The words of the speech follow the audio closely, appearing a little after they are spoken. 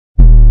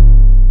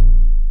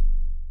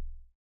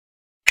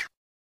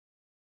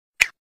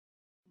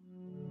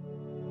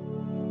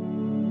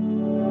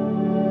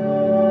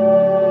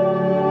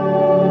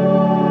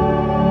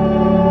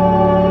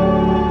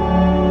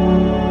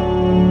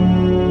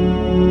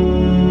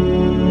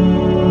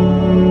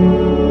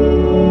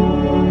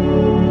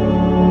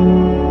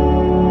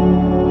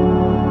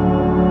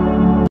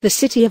The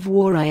city of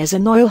Warri is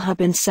an oil hub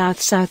in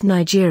south-south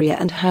Nigeria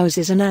and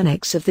houses an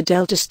annex of the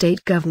Delta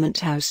State Government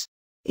House.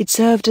 It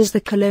served as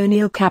the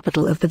colonial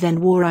capital of the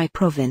then Warri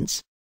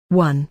Province.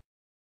 1.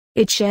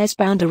 It shares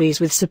boundaries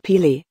with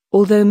Sapele,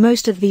 although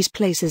most of these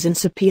places in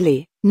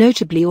Sapele,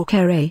 notably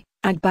Okere,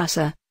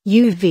 Agbassa,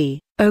 Uvwie,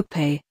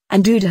 Okpe,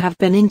 and Uvwie have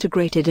been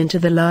integrated into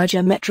the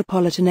larger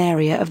metropolitan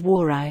area of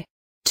Warri.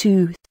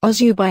 2.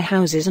 Osubi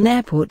houses an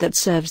airport that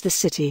serves the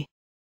city.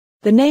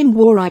 The name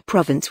Warri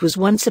Province was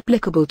once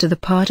applicable to the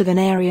part of an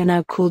area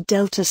now called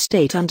Delta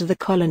State under the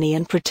colony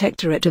and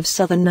Protectorate of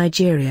southern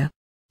Nigeria.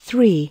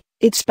 3.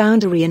 Its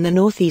boundary in the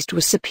northeast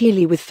was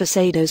Sapele with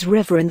Forçados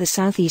River in the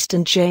southeast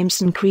and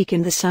Jameson Creek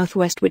in the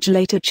southwest, which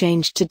later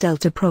changed to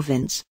Delta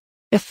Province.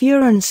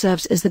 Effurun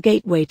serves as the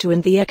gateway to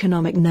and the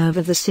economic nerve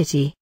of the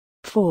city.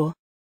 4.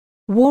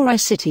 Warri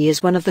City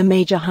is one of the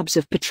major hubs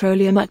of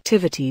petroleum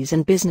activities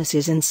and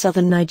businesses in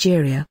southern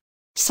Nigeria.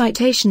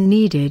 Citation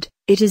needed.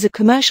 It is a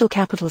commercial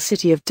capital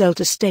city of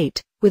Delta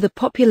State, with a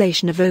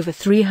population of over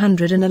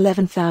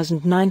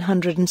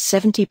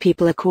 311,970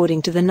 people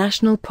according to the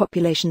National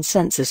Population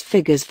Census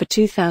figures for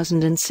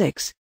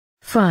 2006.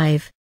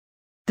 5.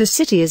 The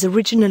city is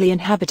originally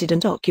inhabited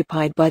and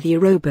occupied by the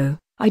Urhobo,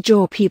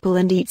 Ijaw people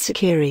and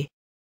Okere.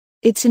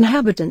 Its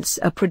inhabitants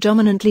are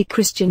predominantly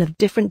Christian of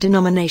different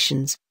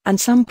denominations,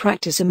 and some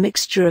practice a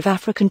mixture of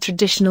African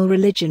traditional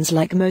religions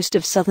like most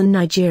of southern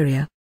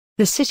Nigeria.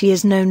 The city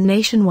is known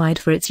nationwide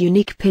for its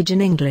unique pidgin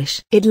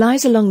English. It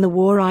lies along the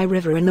Warri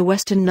River in the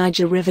western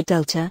Niger River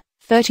Delta,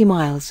 30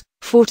 miles,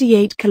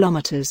 48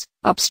 kilometers,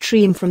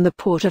 upstream from the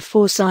port of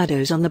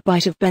Forçados on the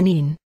Bight of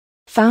Benin.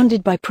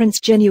 Founded by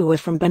Prince Genua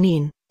from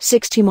Benin,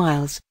 60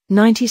 miles,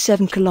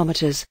 97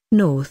 kilometers,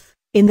 north,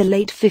 in the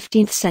late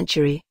 15th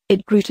century,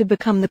 it grew to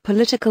become the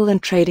political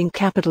and trading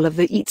capital of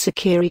the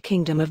Okere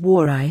Kingdom of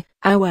Warri,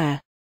 Uvwie.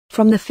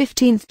 From the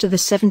 15th to the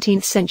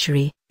 17th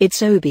century,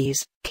 its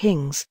Obis,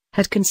 kings,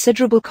 had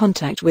considerable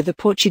contact with the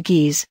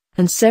Portuguese,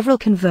 and several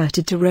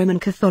converted to Roman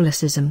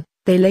Catholicism.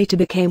 They later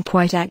became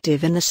quite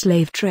active in the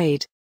slave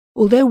trade.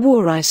 Although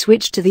Warri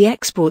switched to the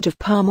export of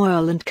palm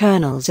oil and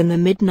kernels in the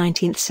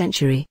mid-19th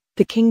century,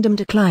 the kingdom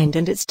declined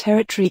and its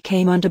territory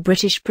came under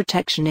British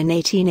protection in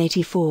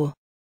 1884.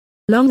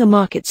 Long a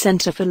market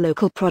centre for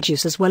local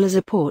produce as well as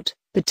a port,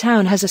 the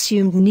town has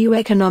assumed new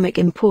economic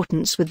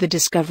importance with the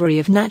discovery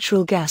of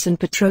natural gas and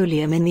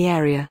petroleum in the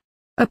area.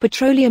 A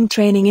petroleum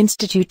training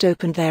institute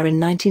opened there in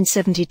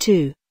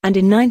 1972, and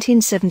in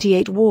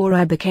 1978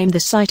 Warri became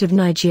the site of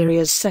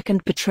Nigeria's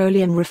second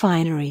petroleum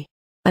refinery.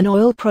 An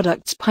oil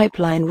products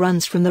pipeline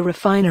runs from the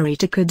refinery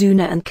to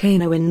Kaduna and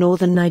Kano in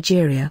northern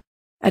Nigeria.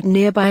 At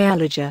nearby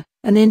Alaja,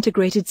 an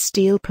integrated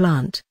steel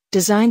plant,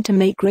 designed to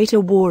make Greater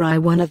Warri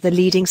one of the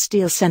leading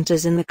steel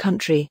centers in the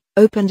country,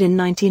 opened in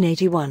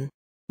 1981.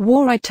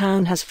 Warri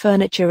town has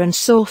furniture and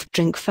soft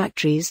drink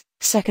factories,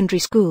 secondary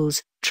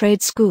schools,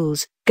 trade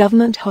schools,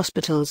 government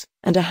hospitals,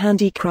 and a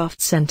handicraft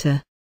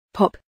center.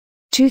 Pop.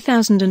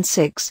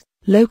 2006,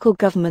 local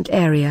government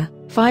area,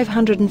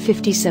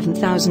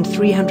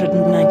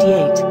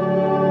 557,398.